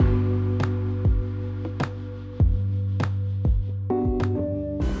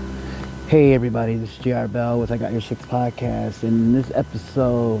Hey everybody, this is JR Bell with I Got Your Six podcast. And in this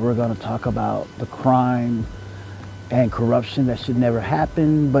episode, we're going to talk about the crime and corruption that should never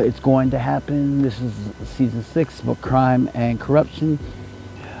happen, but it's going to happen. This is season 6 about crime and corruption.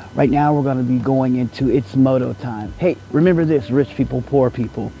 Right now, we're going to be going into It's Moto time. Hey, remember this, rich people, poor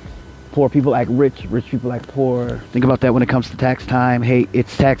people. Poor people act rich, rich people act poor. Think about that when it comes to tax time. Hey,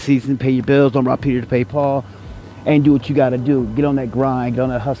 it's tax season, pay your bills, don't rob Peter to pay Paul. And do what you got to do. Get on that grind, get on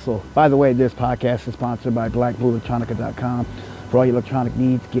that hustle. By the way, this podcast is sponsored by BlackBlueElectronica.com. For all your electronic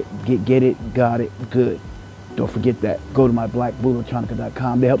needs, get it, got it, good. Don't forget that. Go to my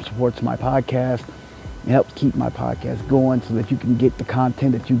BlackBlueElectronica.com. They help support my podcast. It helps keep my podcast going so that you can get the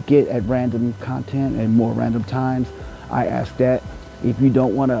content that you get at random content and more random times. I ask that. If you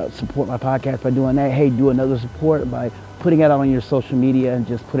don't want to support my podcast by doing that, hey, do another support by putting it out on your social media and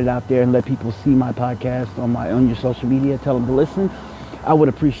just put it out there and let people see my podcast on your social media. Tell them to listen. I would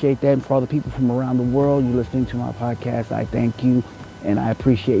appreciate that. And for all the people from around the world, you listening to my podcast, I thank you and I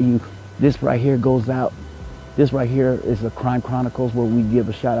appreciate you. This right here goes out. This right here is the Crime Chronicles, where we give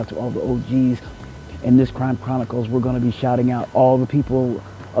a shout out to all the OGs. In this Crime Chronicles, we're going to be shouting out all the people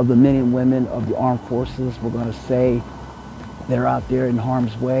of the men and women of the armed forces. We're going to say they're out there in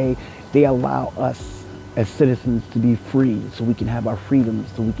harm's way. They allow us as citizens to be free, so we can have our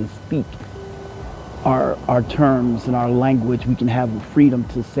freedoms, so we can speak our terms and our language. We can have the freedom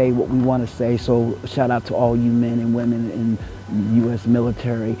to say what we want to say. So shout out to all you men and women in the U.S.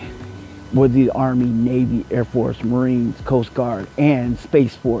 military, with the Army, Navy, Air Force, Marines, Coast Guard, and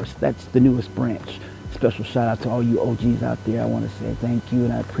Space Force. That's the newest branch. Special shout out to all you OGs out there. I want to say thank you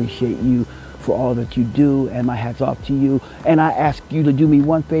and I appreciate you for all that you do, and my hat's off to you. And I ask you to do me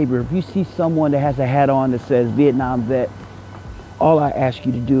one favor. If you see someone that has a hat on that says Vietnam vet, all I ask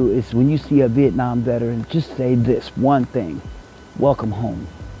you to do is, when you see a Vietnam veteran, just say this one thing: welcome home.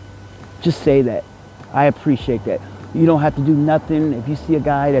 Just say that. I appreciate that. You don't have to do nothing. If you see a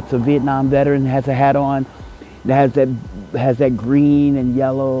guy that's a Vietnam veteran, has a hat on, that has that green and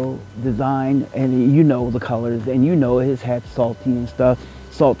yellow design, and you know the colors, and you know his hat's salty and stuff,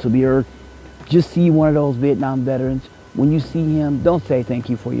 salt to the earth. Just see one of those Vietnam veterans. When you see him, don't say thank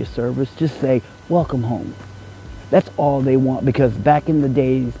you for your service. Just say welcome home. That's all they want, because back in the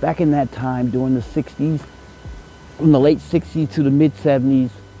days, back in that time during the 60s, from the late 60s to the mid 70s,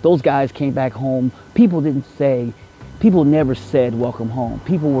 those guys came back home. People never said welcome home.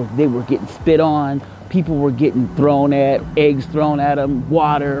 They were getting spit on. People were getting eggs thrown at them,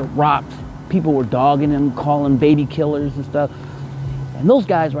 water, rocks. People were dogging them, calling baby killers and stuff. And those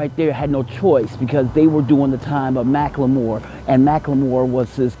guys right there had no choice, because they were doing the time of McLemore. And McLemore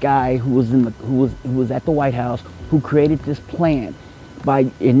was this guy who was at the White House, who created this plan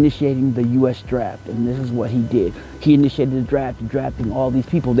by initiating the U.S. draft. And this is what he did. He initiated the draft, drafting all these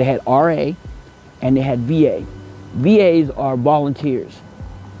people. They had RA and they had VA. VAs are volunteers.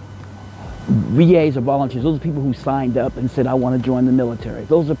 VAs are volunteers. Those are people who signed up and said, I want to join the military.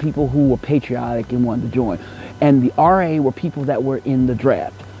 Those are people who were patriotic and wanted to join. And the RA were people that were in the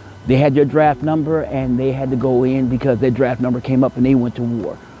draft. They had their draft number and they had to go in because their draft number came up, and they went to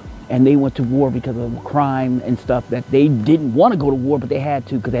war. And they went to war because of crime and stuff that they didn't want to go to war, but they had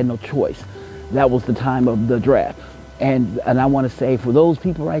to because they had no choice. That was the time of the draft. And I want to say, for those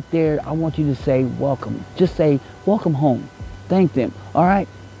people right there, I want you to say welcome. Just say welcome home. Thank them. All right?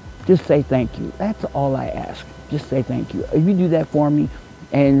 Just say thank you. That's all I ask. Just say thank you. If you do that for me,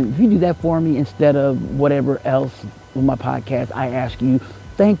 and if you do that for me instead of whatever else with my podcast, I ask you,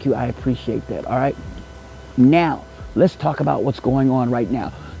 thank you. I appreciate that. All right? Now, let's talk about what's going on right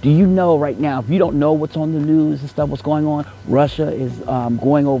now. Do you know right now, if you don't know what's on the news and stuff, what's going on, Russia is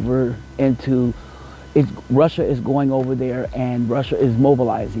going over there, and Russia is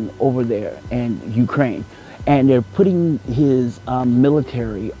mobilizing over there in Ukraine. And they're putting his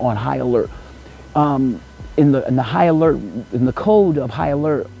military on high alert. In the high alert, in the code of high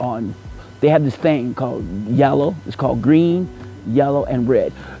alert, they have this thing called yellow. It's called green, yellow, and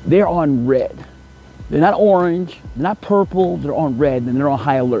red. They're on red. They're not orange, they're not purple, they're on red, and they're on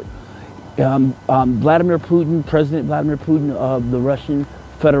high alert. Vladimir Putin, President Vladimir Putin of the Russian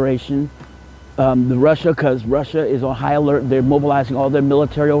Federation, because Russia is on high alert. They're mobilizing all their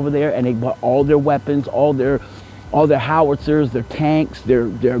military over there, and they bought all their weapons, all their howitzers, their tanks,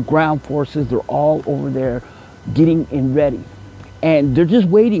 their ground forces. They're all over there getting in ready. And they're just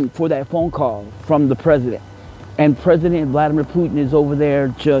waiting for that phone call from the president. And President Vladimir Putin is over there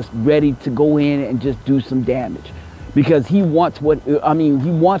just ready to go in and just do some damage, because he wants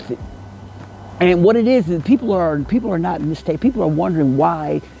it. And what it is people are not in this state. People are wondering,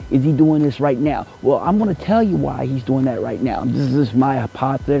 why is he doing this right now? Well, I'm going to tell you why he's doing that right now. This is my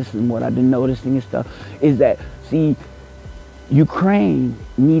hypothesis and what I've been noticing and stuff, is that, see, Ukraine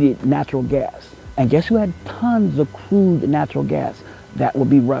needed natural gas. And guess who had tons of crude natural gas? That would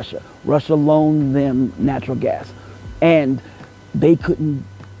be Russia. Russia loaned them natural gas. And they couldn't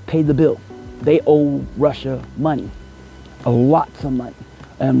pay the bill. They owe Russia money, lots of money.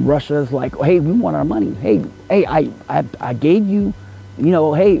 And Russia's like, hey, we want our money. Hey, I gave you,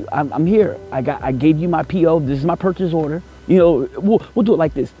 hey, I'm here. I gave you my PO. This is my purchase order. We'll do it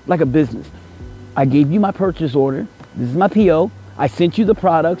like this, like a business. I gave you my purchase order. This is my PO. I sent you the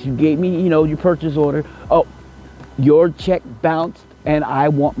products. You gave me, your purchase order. Oh, your check bounced and I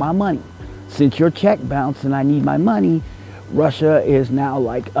want my money. Since your check bounced and I need my money, Russia is now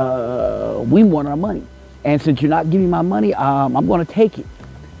like, we want our money. And since you're not giving my money, I'm going to take it.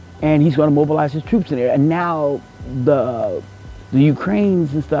 And he's going to mobilize his troops in there. And now the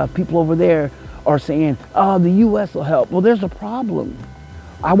Ukrainians and stuff, people over there are saying, oh, the U.S. will help. Well, there's a problem.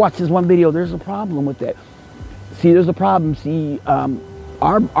 I watched this one video. There's a problem with that. See, there's a problem. See,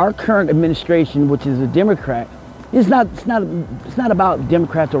 our current administration, which is a Democrat, it's not about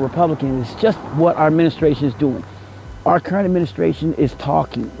Democrats or Republicans. It's just what our administration is doing. Our current administration is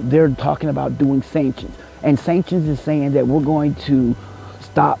talking. They're talking about doing sanctions, and sanctions is saying that we're going to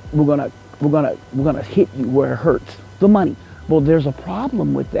stop. We're gonna hit you where it hurts. The money. Well, there's a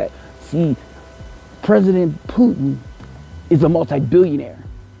problem with that. See, President Putin is a multi-billionaire,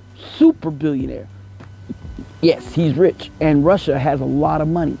 super billionaire. Yes, he's rich, and Russia has a lot of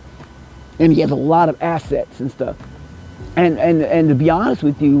money, and he has a lot of assets and stuff. And to be honest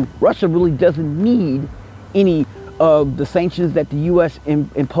with you, Russia really doesn't need any of the sanctions that the U.S.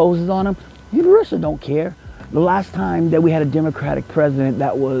 imposes on them. Russia don't care. The last time that we had a Democratic president,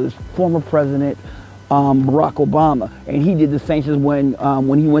 that was former President Barack Obama, and he did the sanctions when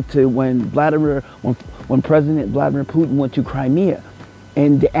President Vladimir Putin went to Crimea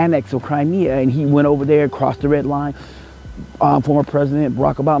and the annex of Crimea, and he went over there, crossed the red line. Former President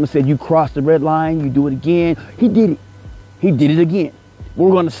Barack Obama said, "You crossed the red line, you do it again." He did it. He did it again.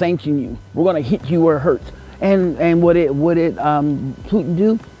 We're going to sanction you. We're going to hit you where it hurts. And what did Putin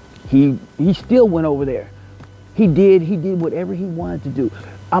do? He still went over there. He did whatever he wanted to do.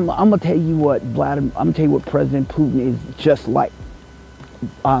 I'm gonna tell you what President Putin is just like.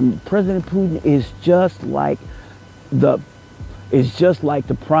 President Putin is just like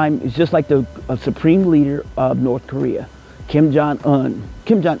the supreme leader of North Korea, Kim Jong-il.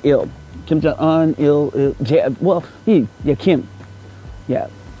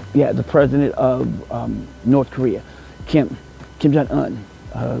 The president of North Korea, Kim Jong-un.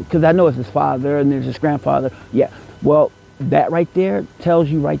 Because I know it's his father and there's his grandfather. Yeah, well, that right there tells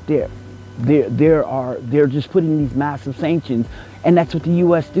you right there. They're just putting these massive sanctions, and that's what the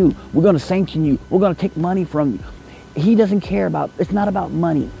U.S. do. We're going to sanction you. We're going to take money from you. He doesn't care about. It's not about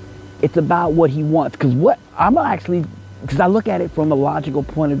money. It's about what he wants. Because I look at it from a logical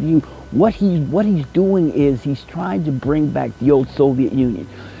point of view. What he's doing is he's trying to bring back the old Soviet Union.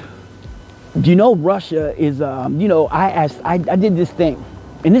 Do you know Russia is? I did this thing.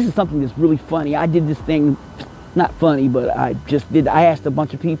 And this is something that's really funny. I did this thing, not funny, but I asked a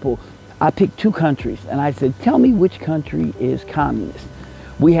bunch of people. I picked two countries, and I said, tell me which country is communist.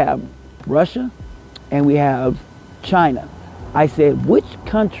 We have Russia, and we have China. I said, which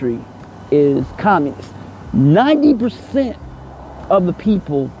country is communist? 90% of the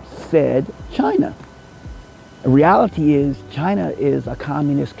people said China. The reality is, China is a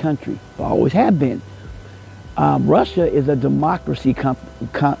communist country. Always have been. Russia is a democracy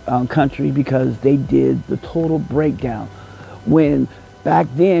country because they did the total breakdown. Back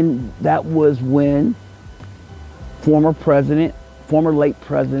then, that was when former late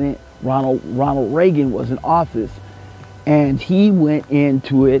President Ronald Reagan was in office, and he went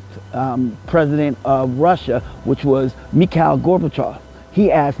into it, president of Russia, which was Mikhail Gorbachev.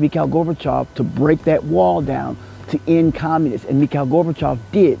 He asked Mikhail Gorbachev to break that wall down to end communism, and Mikhail Gorbachev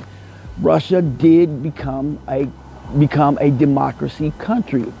did. Russia did become a democracy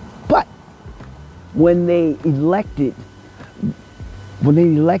country. But when they elected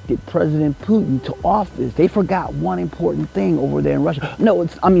President Putin to office, they forgot one important thing over there in Russia.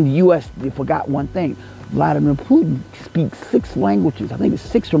 The U.S. they forgot one thing. Vladimir Putin speaks 6 languages. I think it's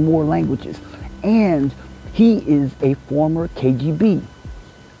 6 or more languages. And he is a former KGB,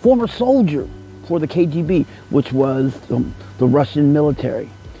 former soldier for the KGB, which was the Russian military.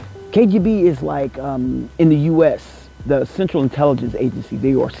 KGB is like, in the U.S., the Central Intelligence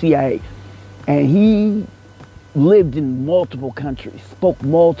Agency, or CIA. And lived in multiple countries, spoke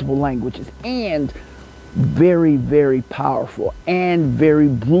multiple languages, and very, very powerful and very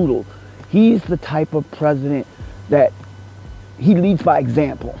brutal. He's the type of president that he leads by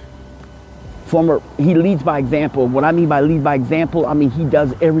example. He leads by example. What I mean by lead by example, I mean he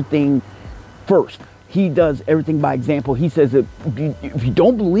does everything first. He does everything by example. He says that if you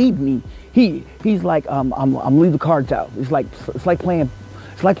don't believe me, he's like I'm leave the cards out. It's like playing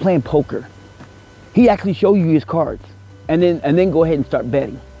poker. He actually show you his cards and then go ahead and start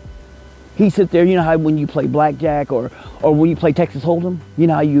betting. He sits there, you know how when you play blackjack or when you play Texas Hold'em, you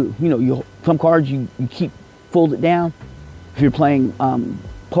know how you some cards you keep folded down. If you're playing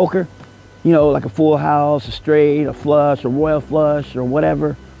poker, you know, like a full house, a straight, a flush, a royal flush, or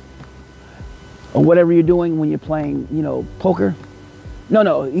whatever you're doing when you're playing, you know, poker.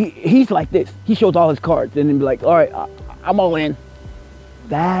 No, he's like this. He shows all his cards and then be like, all right, I'm all in.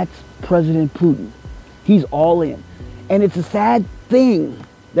 That's President Putin. He's all in. And it's a sad thing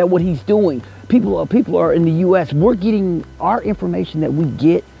that what he's doing, people are in the U.S., we're getting our information that we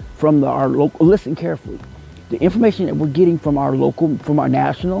get from our local, listen carefully, the information that we're getting from our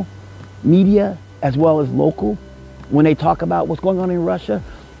national media as well as local, when they talk about what's going on in Russia,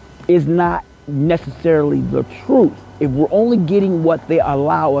 is not necessarily the truth. If we're only getting what they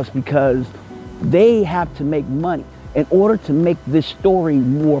allow us because they have to make money. In order to make this story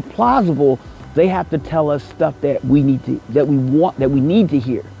more plausible, they have to tell us stuff that we need to hear, not that we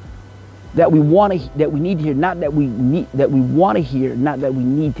want to hear, not that we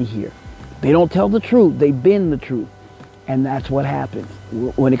need to hear. They don't tell the truth, they bend the truth. And that's what happens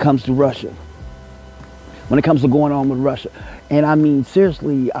when it comes to Russia. When it comes to going on with Russia. And I mean,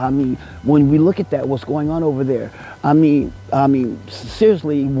 seriously, when we look at that, what's going on over there,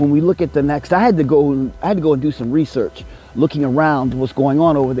 seriously, when we look at the next, I had to go and do some research, looking around what's going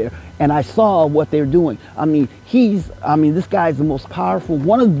on over there. And I saw what they're doing. This guy's the most powerful,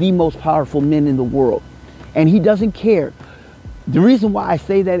 one of the most powerful men in the world. And he doesn't care. The reason why I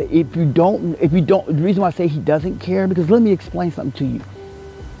say that, the reason why I say he doesn't care, because let me explain something to you.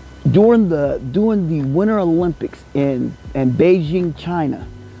 During the Winter Olympics in Beijing, China,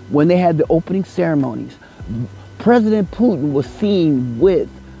 when they had the opening ceremonies, President Putin was seen with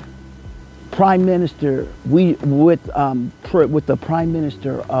Prime Minister, with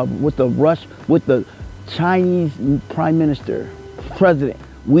the Chinese Prime Minister, President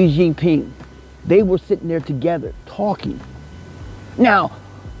Xi Jinping. They were sitting there together talking. Now,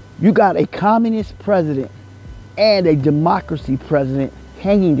 you got a communist president and a democracy president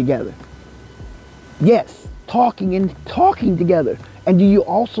hanging together. Yes, talking together. And do you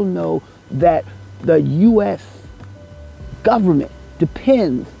also know that the U.S. government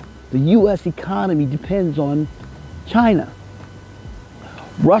the U.S. economy depends on China?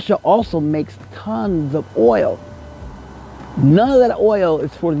 Russia also makes tons of oil. None of that oil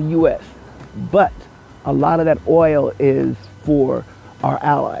is for the U.S., but a lot of that oil is for our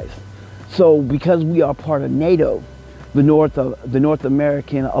allies. So because we are part of NATO, the North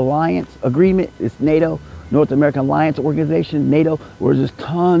American Alliance Agreement, is NATO, North American Alliance Organization, NATO, where there's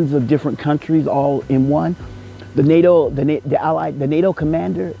tons of different countries all in one. The NATO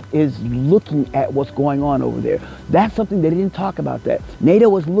commander is looking at what's going on over there. That's something they didn't talk about. That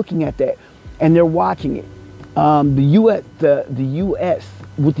NATO is looking at that, and they're watching it. The U.S.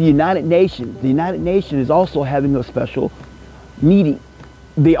 with the United Nations. The United Nations is also having a special meeting.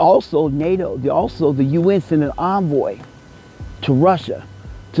 The UN sent an envoy to Russia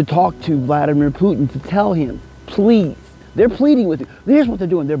to talk to Vladimir Putin, to tell him, please, they're pleading with him. Here's what they're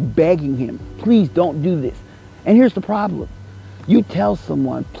doing. They're begging him, please don't do this. And here's the problem. You tell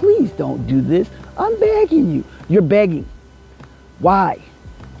someone, please don't do this. I'm begging you. You're begging. Why?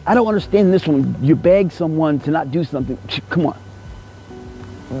 I don't understand this one. You beg someone to not do something. Come on.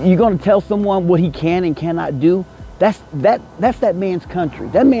 You're going to tell someone what he can and cannot do? That's that man's country.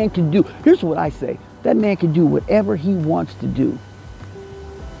 That man can do, here's what I say. That man can do whatever he wants to do.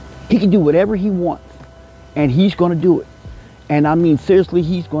 He can do whatever he wants, and he's going to do it. And I mean, seriously,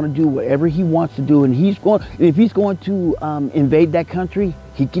 he's going to do whatever he wants to do. And if he's going to invade that country,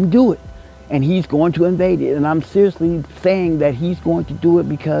 he can do it. And he's going to invade it. And I'm seriously saying that he's going to do it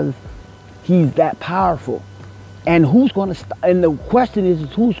because he's that powerful. And who's going to stop? And the question is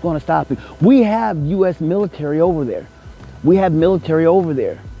who's going to stop him? We have U.S. military over there. We have military over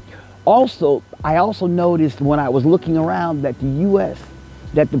there. Also, I also noticed when I was looking around that the U.S.,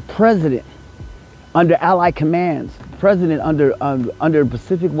 that the president under Allied commands, president under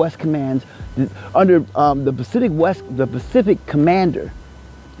Pacific West commands, under the Pacific commander,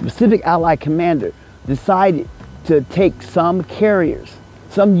 Pacific Allied commander decided to take some carriers,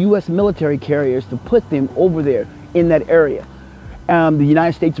 some U.S. military carriers to put them over there in that area. The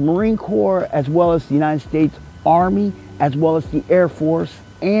United States Marine Corps, as well as the United States Army, as well as the Air Force,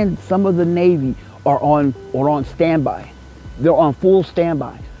 and some of the Navy are on standby. They're on full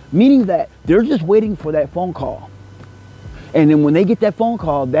standby, meaning that they're just waiting for that phone call. And then when they get that phone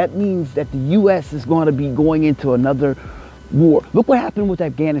call, that means that the U.S. is going to be going into another war. Look what happened with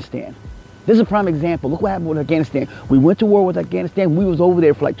Afghanistan. This is a prime example. Look what happened with Afghanistan. We went to war with Afghanistan. We was over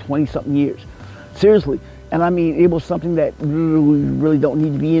there for like 20-something years. Seriously. And I mean, it was something that we really don't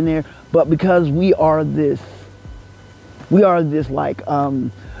need to be in there. But because we are this like,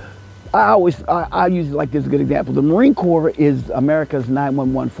 I use it like this, a good example. The Marine Corps is America's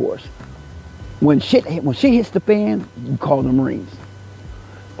 911 force. When shit hits the fan, you call the Marines.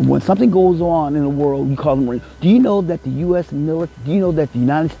 When something goes on in the world, you call the Marines. Do you know that the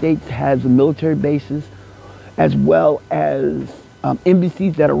United States has military bases as well as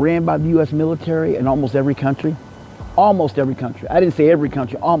embassies that are ran by the U.S. military in almost every country? Almost every country. I didn't say every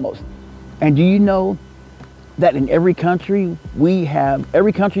country, almost. And do you know that in every country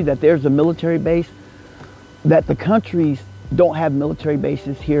that there's a military base, that the countries don't have military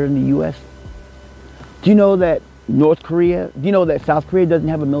bases here in the U.S.? Do you know that South Korea doesn't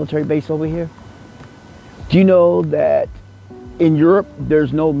have a military base over here? Do you know that in Europe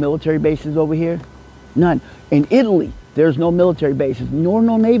there's no military bases over here? None. In Italy, there's no military bases, nor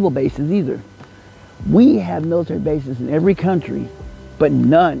no naval bases either. We have military bases in every country, but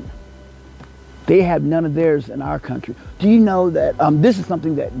none. They have none of theirs in our country. Do you know that, this is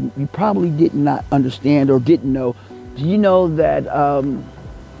something that you probably did not understand or didn't know. Do you know that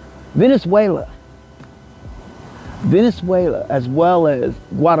Venezuela, as well as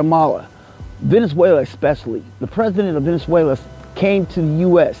Guatemala, Venezuela especially, the president of Venezuela came to the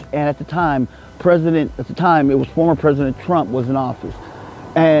U.S. and at the time it was former President Trump was in office.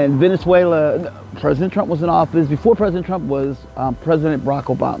 And President Trump was in office. Before President Trump was President Barack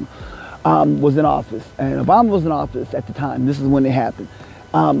Obama was in office. And Obama was in office at the time. This is when it happened.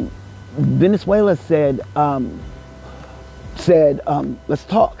 Venezuela said, let's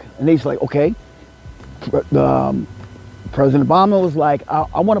talk. And they was like, okay. President Obama was like,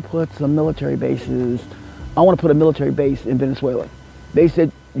 I want to put some military bases. I want to put a military base in Venezuela. They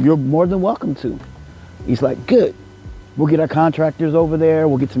said, you're more than welcome to. He's like, good. We'll get our contractors over there.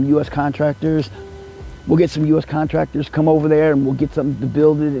 We'll get some U.S. contractors. We'll get some U.S. contractors come over there and we'll get something to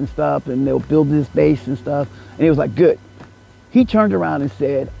build it and stuff. And they'll build this base and stuff. And he was like, good. He turned around and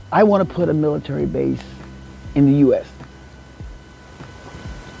said, I want to put a military base in the U.S.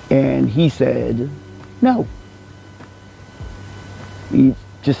 And he said, no. He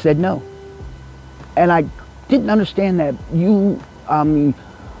just said no. And I didn't understand that.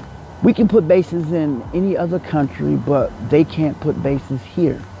 We can put bases in any other country, but they can't put bases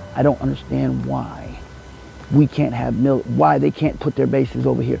here. I don't understand why we can't have why they can't put their bases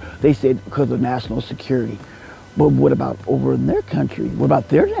over here. They said because of national security. But what about over in their country? What about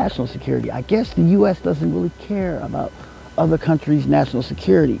their national security? I guess the U.S. doesn't really care about other countries' national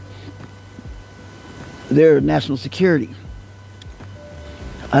security. Their national security.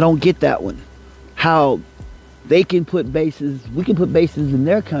 I don't get that one. How they can put bases, we can put bases in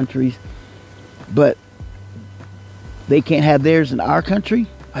their countries, but they can't have theirs in our country?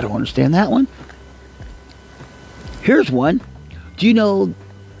 I don't understand that one. Here's one. Do you know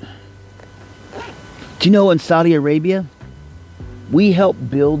in Saudi Arabia, we help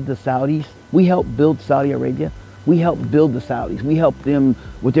build the Saudis. We help build Saudi Arabia. We help build the Saudis. We help them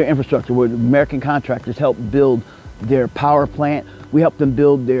with their infrastructure, where American contractors help build their power plant. We help them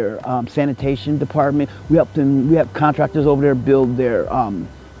build their sanitation department. We have contractors over there build their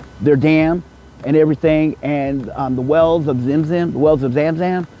dam and everything. And the wells of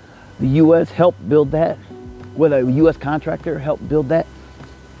Zamzam, the U.S. helped build that. With a U.S. contractor helped build that.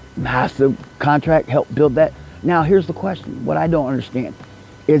 Massive contract helped build that. Now here's the question. What I don't understand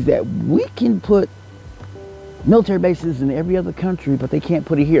is that we can put military bases in every other country, but they can't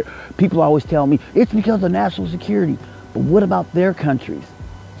put it here. People always tell me it's because of national security. But what about their countries?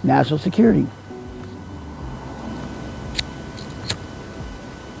 National security.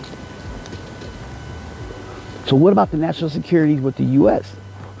 So what about the national security with the U.S.?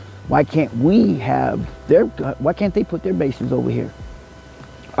 Why can't they put their bases over here?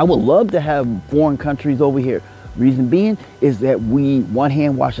 I would love to have foreign countries over here. Reason being is that one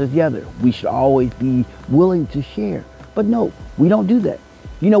hand washes the other. We should always be willing to share. But no, we don't do that.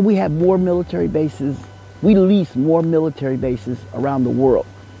 You know, we have more military bases. We lease more military bases around the world.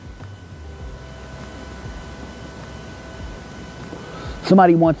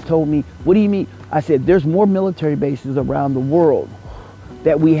 Somebody once told me, what do you mean? I said, there's more military bases around the world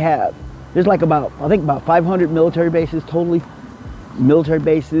that we have. There's like I think about 500 military bases totally. Military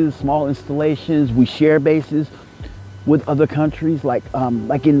bases, small installations. We share bases with other countries, like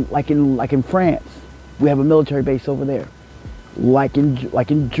in France, we have a military base over there. Like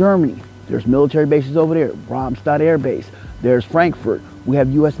in Germany, there's military bases over there. Ramstadt Air Base. There's Frankfurt. We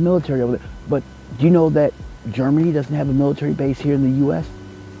have U.S. military over there. But do you know that Germany doesn't have a military base here in the U.S.?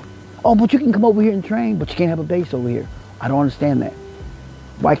 Oh, but you can come over here and train, but you can't have a base over here. I don't understand that.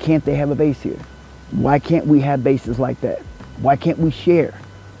 Why can't they have a base here? Why can't we have bases like that? Why can't we share?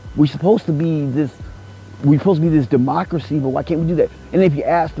 We're supposed to be this democracy, but why can't we do that? And if you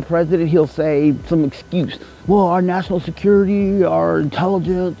ask the president, he'll say some excuse. Well, our national security, our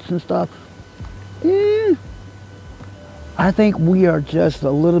intelligence and stuff. I think we are just a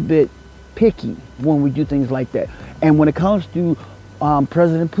little bit picky when we do things like that. And when it comes to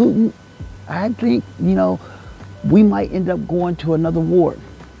President Putin, I think, we might end up going to another war.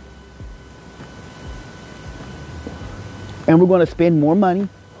 And we're going to spend more money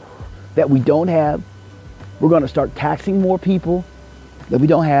that we don't have. We're going to start taxing more people that we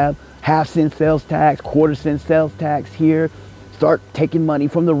don't have. Half-cent sales tax, quarter-cent sales tax here. Start taking money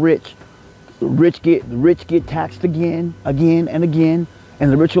from the rich. The rich get taxed again and again.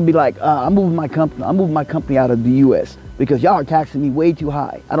 And the rich will be like, I'm moving my company out of the U.S. because y'all are taxing me way too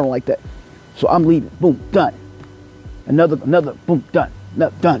high. I don't like that. So I'm leaving. Boom, done. Another, boom, done.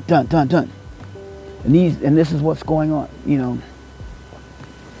 Done. And this is what's going on,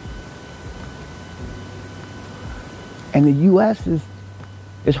 And the U.S.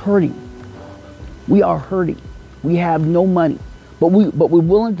 is hurting. We are hurting. We have no money, but we're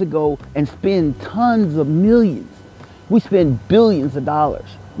willing to go and spend tons of millions. We spend billions of dollars,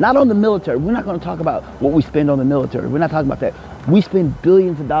 not on the military. We're not going to talk about what we spend on the military. We're not talking about that. We spend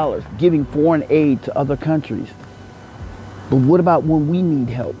billions of dollars giving foreign aid to other countries. But what about when we need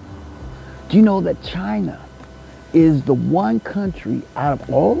help? Do you know that China is the one country out of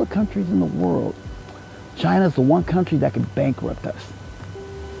all the countries in the world, China is the one country that can bankrupt us.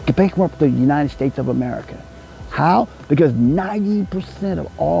 Can bankrupt the United States of America. How? Because 90% of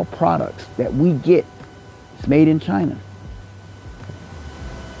all products that we get is made in China.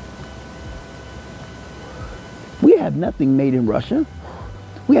 We have nothing made in Russia.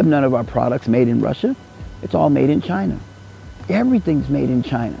 We have none of our products made in Russia. It's all made in China. Everything's made in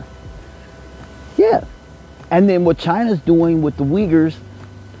China. Yeah. And then what China's doing with the Uyghurs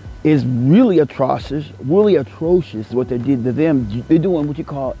is really atrocious what they did to them. They're doing what you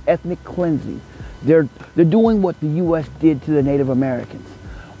call ethnic cleansing. They're doing what the U.S. did to the Native Americans.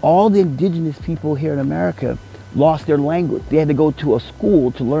 All the indigenous people here in America lost their language. They had to go to a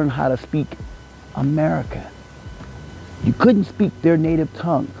school to learn how to speak America. You couldn't speak their native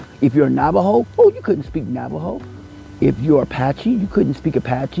tongue. If you're Navajo, you couldn't speak Navajo. If you're Apache, you couldn't speak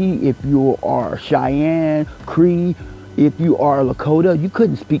Apache. If you are Cheyenne, Cree, if you are Lakota, you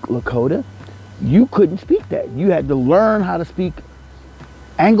couldn't speak Lakota. You couldn't speak that. You had to learn how to speak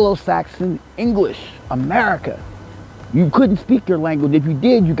Anglo-Saxon English, America. You couldn't speak their language. If you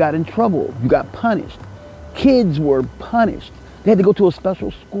did, you got in trouble. You got punished. Kids were punished. They had to go to a special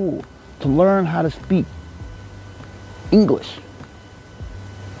school to learn how to speak English.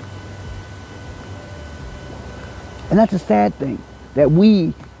 And that's a sad thing, that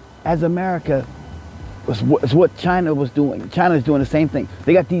we, as America, is what China was doing. China's doing the same thing.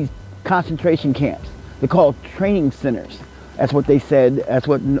 They got these concentration camps. They're called training centers. That's what they said. That's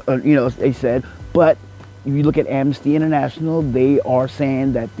what, they said. But if you look at Amnesty International, they are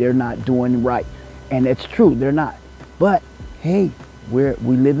saying that they're not doing right. And it's true, they're not. But, hey, we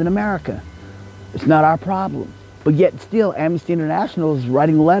live in America. It's not our problem. But yet still, Amnesty International is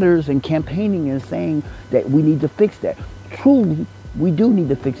writing letters and campaigning and saying that we need to fix that. Truly, we do need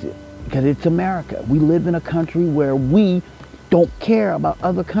to fix it because it's America. We live in a country where we don't care about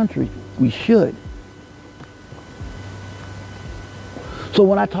other countries. We should. So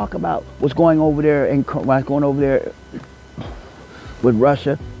when I talk about what's going over there and what's going over there with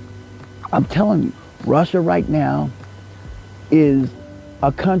Russia, I'm telling you, Russia right now is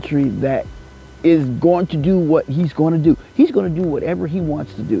a country that is going to do what he's going to do. He's going to do whatever he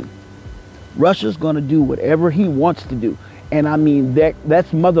wants to do. Russia's going to do whatever he wants to do. And I mean,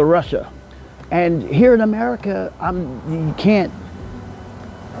 that's Mother Russia. And here in America,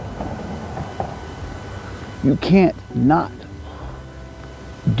 you can't not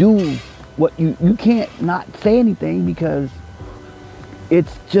do what you can't not say anything because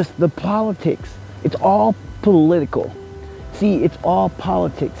it's just the politics. It's all political. See, it's all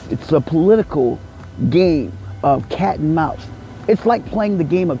politics. It's a political game of cat and mouse. It's like playing the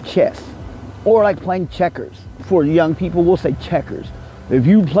game of chess or like playing checkers. For young people, we'll say checkers. If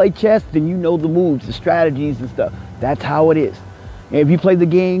you play chess, then you know the moves, the strategies and stuff. That's how it is. And if you play the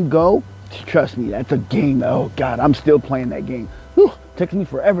game Go, trust me, that's a game. Oh God, I'm still playing that game. Whew, takes me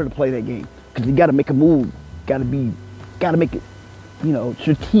forever to play that game because you got to make a move. Got to make it,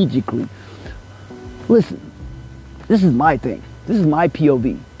 strategically. Listen, this is my thing. This is my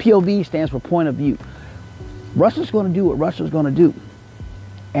POV. POV stands for point of view. Russia's going to do what Russia's going to do.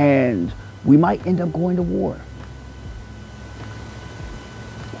 And we might end up going to war.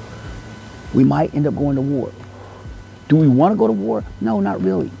 We might end up going to war. Do we want to go to war? No, not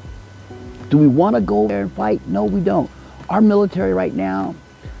really. Do we want to go there and fight? No, we don't. Our military right now,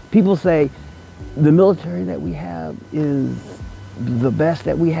 people say the military that we have is the best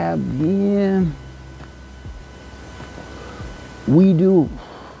that we have. Yeah, we do.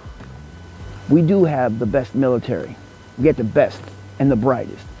 We do have the best military. We get the best and the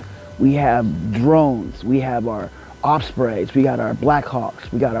brightest. We have drones. We have our Ospreys. We got our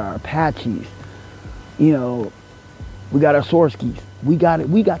Blackhawks. We got our Apaches. We got our Sorskis. We got it.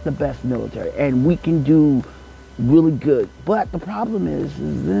 We got the best military, and we can do really good. But the problem is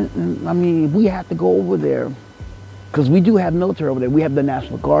that, we have to go over there because we do have military over there. We have the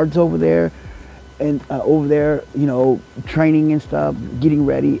National Guards over there, and training and stuff, getting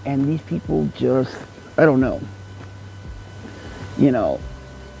ready. And these people just, I don't know.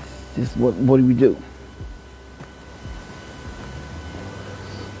 Just what do we do?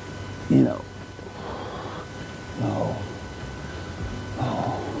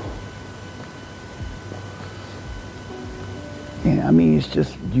 And it's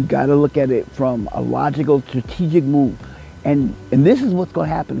just, you got to look at it from a logical, strategic move. And this is what's going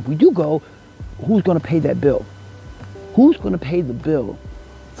to happen. If we do go, who's going to pay that bill? Who's going to pay the bill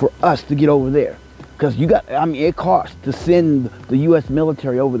for us to get over there? Because it costs to send the U.S.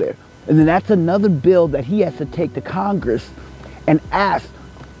 military over there. And then that's another bill that he has to take to Congress and ask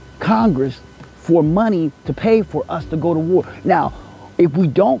Congress for money to pay for us to go to war. Now, if we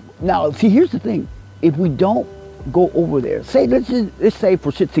don't, here's the thing. If we don't go over there, let's say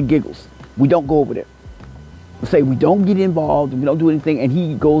for shits and giggles, we don't go over there. Let's say we don't get involved, we don't do anything, and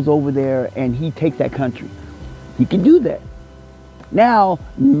he goes over there and he takes that country. He can do that. Now,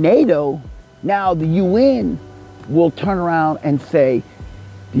 NATO, the UN will turn around and say,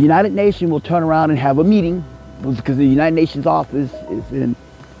 the United Nations will turn around and have a meeting, because the United Nations office is in,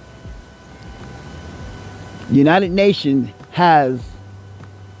 the United Nations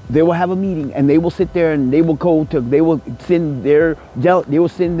they will have a meeting, and they will sit there and the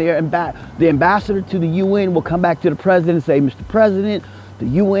ambassador to the UN will come back to the president and say, Mr. President, the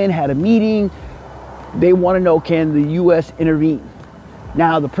UN had a meeting. They want to know, can the U.S. intervene?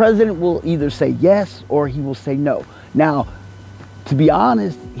 Now, the president will either say yes or he will say no. Now, to be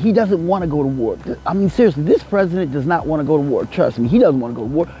honest, he doesn't want to go to war. Seriously, this president does not want to go to war. Trust me, he doesn't want to go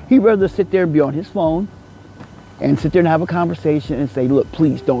to war. He'd rather sit there and be on his phone and sit there and have a conversation and say, look,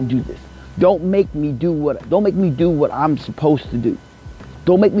 please don't do this. Don't make me do what I'm supposed to do.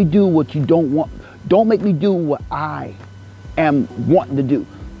 Don't make me do what you don't want. Don't make me do what I am wanting to do.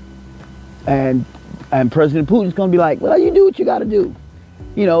 And President Putin's going to be like, well, you do what you got to do.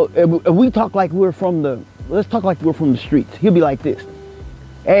 If we talk like let's talk like we're from the streets. He'll be like this.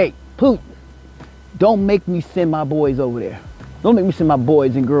 Hey, Putin, don't make me send my boys over there. Don't make me send my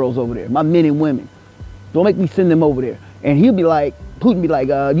boys and girls over there, my men and women. Don't make me send them over there. And Putin be like,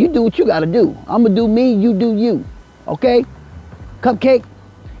 you do what you got to do. I'm going to do me, you do you. Okay? Cupcake.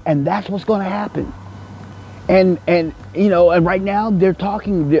 And that's what's going to happen. And right now they're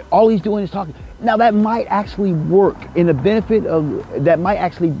talking, all he's doing is talking. Now that might actually work that might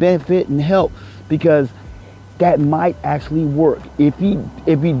actually benefit and help, because that might actually work. If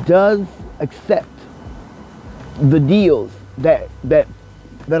he does accept the deals that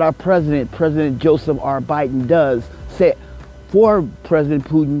our President Joseph R. Biden does set for President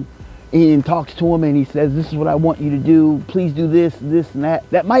Putin, and talks to him and he says, this is what I want you to do. Please do this, this, and that.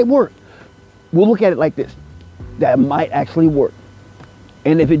 That might work. We'll look at it like this. That might actually work.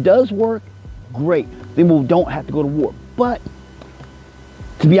 And if it does work, great. Then we don't have to go to war. But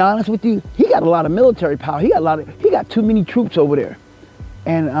to be honest with you, he got a lot of military power. He got too many troops over there.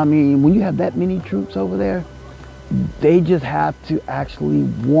 And when you have that many troops over there, they just have to actually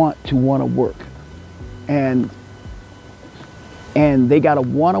want to work. And they got to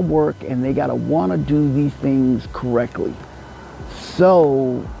want to work, and they got to want to do these things correctly.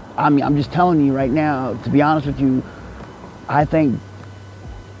 So, I'm just telling you right now, to be honest with you, I think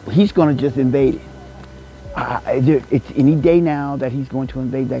he's going to just invade it. It's any day now that he's going to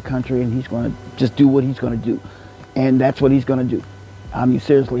invade that country, and he's going to just do what he's going to do. And that's what he's going to do.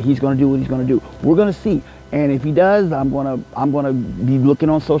 Seriously, he's going to do what he's going to do. We're going to see. And if he does, I'm gonna be looking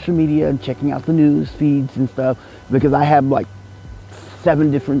on social media and checking out the news feeds and stuff, because I have like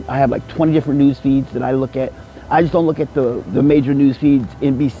 20 different news feeds that I look at. I just don't look at the major news feeds: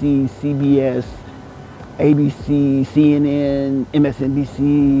 NBC, CBS, ABC, CNN,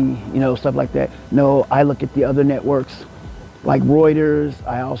 MSNBC, stuff like that. No, I look at the other networks like Reuters.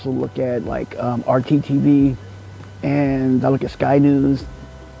 I also look at like RTTV, and I look at Sky News.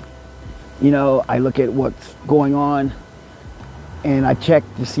 I look at what's going on, and I check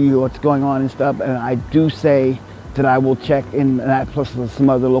to see what's going on and stuff. And I do say that I will check in, and plus some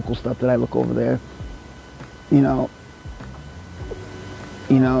other local stuff that I look over there.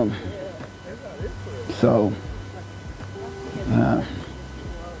 So,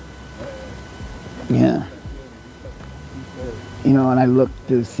 yeah. And I look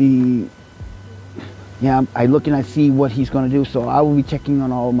to see, I look and I see what he's going to do. So I will be checking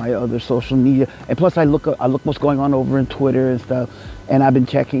on all my other social media. And plus I look what's going on over in Twitter and stuff. And I've been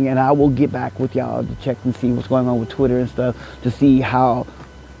checking, and I will get back with y'all to check and see what's going on with Twitter and stuff, to see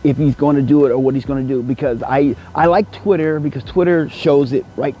if he's going to do it or what he's going to do. Because I like Twitter, because Twitter shows it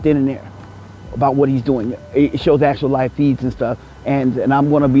right then and there about what he's doing. It shows actual live feeds and stuff. And I'm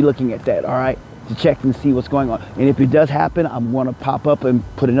going to be looking at that, all right, to check and see what's going on. And if it does happen, I'm going to pop up and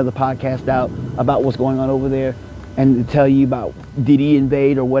put another podcast out about what's going on over there, and to tell you about, did he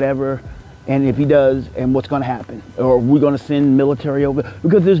invade or whatever, and if he does, and what's going to happen, or we're going to send military over,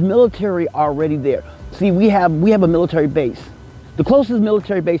 because there's military already there. See, we have a military base. The closest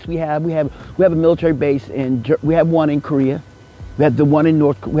military base we have a military base we have one in Korea. We had the one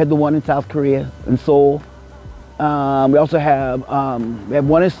in South Korea, in Seoul. We also have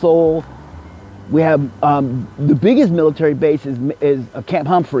one in Seoul. We have the biggest military base is Camp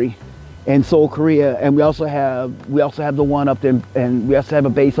Humphrey in Seoul, Korea, and we also have the one up there, and we also have a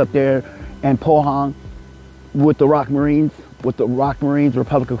base up there in Pohang with the ROK Marines,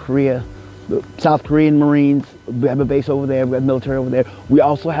 Republic of Korea, the South Korean Marines. We have a base over there. We have military over there. We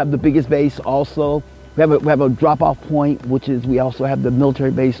also have the biggest base. Also, we have a drop-off point, which is we also have the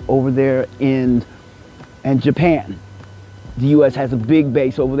military base over there in Japan. The U.S. has a big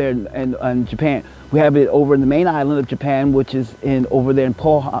base over there in Japan. We have it over in the main island of Japan, which is over there in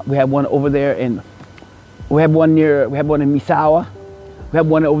Pohang. We have one over there we have one in Misawa. We have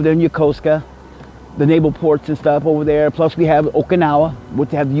one over there in Yokosuka, the naval ports and stuff over there. Plus we have Okinawa,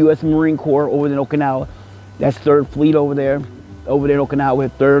 which have the U.S. Marine Corps over there in Okinawa. That's 3rd Fleet over there in Okinawa. We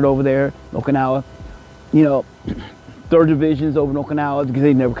have 3rd over there, Okinawa. 3rd Division's over in Okinawa, because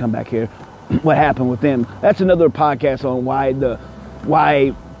they never come back here. What happened with them? That's another podcast on why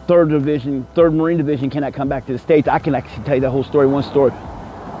 3rd Marine Division cannot come back to the States. I can actually tell you that whole story. One story.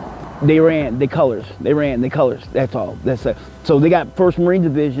 They ran the colors. That's all. That's it. So they got 1st Marine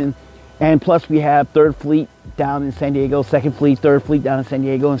Division, and plus we have 3rd Fleet down in San Diego, 2nd Fleet, 3rd Fleet down in San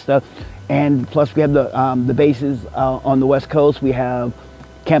Diego and stuff. And plus we have the bases on the West Coast. We have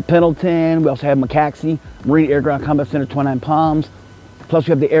Camp Pendleton. We also have McCaxey, Marine Air Ground Combat Center, 29 Palms. Plus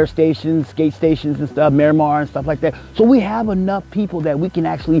we have the air stations, gate stations and stuff, Miramar and stuff like that. So we have enough people that we can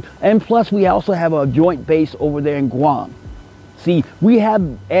actually, and plus we also have a joint base over there in Guam. See, we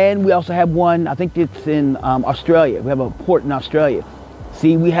also have one, I think it's in Australia. We have a port in Australia.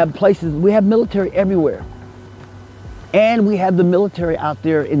 See, we have military everywhere. And we have the military out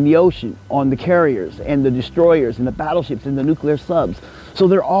there in the ocean, on the carriers and the destroyers and the battleships and the nuclear subs. So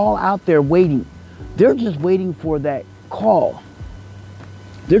they're all out there waiting. They're just waiting for that call.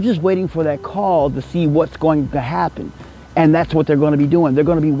 They're just waiting for that call to see what's going to happen. And that's what they're going to be doing. They're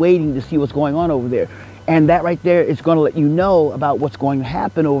going to be waiting to see what's going on over there. And that right there is going to let you know about what's going to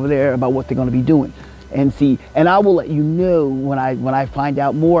happen over there, about what they're going to be doing. And I will let you know when I find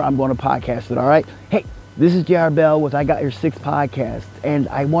out more. I'm going to podcast it, all right? Hey, this is J.R. Bell with I Got Your Six podcast. And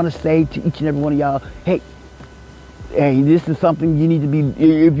I want to say to each and every one of y'all, hey, this is something you need to be,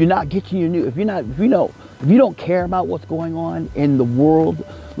 if you're not getting your news, if you don't care about what's going on in the world,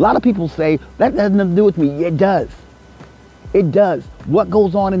 a lot of people say, that has nothing to do with me. It does. It does. What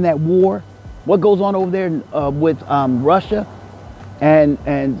goes on in that war, what goes on over there with Russia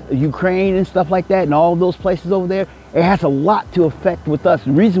and Ukraine and stuff like that, and all those places over there, it has a lot to affect with us.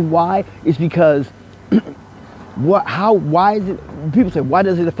 The reason why is because, why is it, people say, why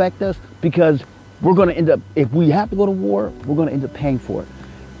does it affect us? Because we're going to end up, if we have to go to war, we're going to end up paying for it.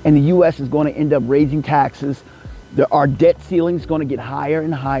 And the U.S. is going to end up raising taxes. Our debt ceiling is going to get higher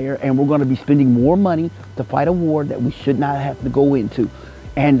and higher, and we're going to be spending more money to fight a war that we should not have to go into.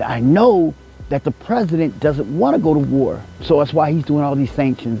 And I know that the president doesn't want to go to war, so that's why he's doing all these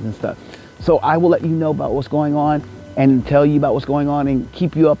sanctions and stuff. So I will let you know about what's going on. and tell you about what's going on and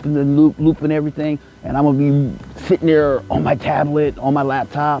keep you up in the loop and everything. And I'm going to be sitting there on my tablet, on my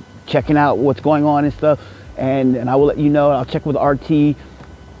laptop, checking out what's going on and stuff. And I will let you know. I'll check with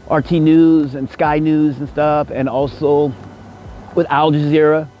RT News and Sky News and stuff, and also with Al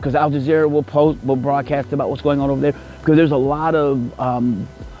Jazeera, because Al Jazeera will broadcast about what's going on over there, because there's a lot of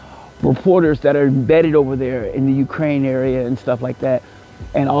reporters that are embedded over there in the Ukraine area and stuff like that.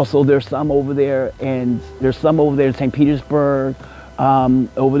 And also there's some over there, and there's some over there in St. Petersburg,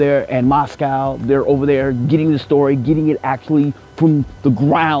 over there, and Moscow. They're over there getting the story, getting it actually from the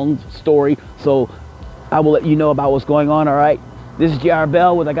ground story. So I will let you know about what's going on, all right? This is J.R.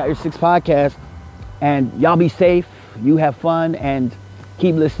 Bell with I Got Your Six podcast, and y'all be safe, you have fun, and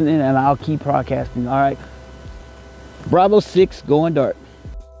keep listening, and I'll keep broadcasting, all right? Bravo 6 going dark.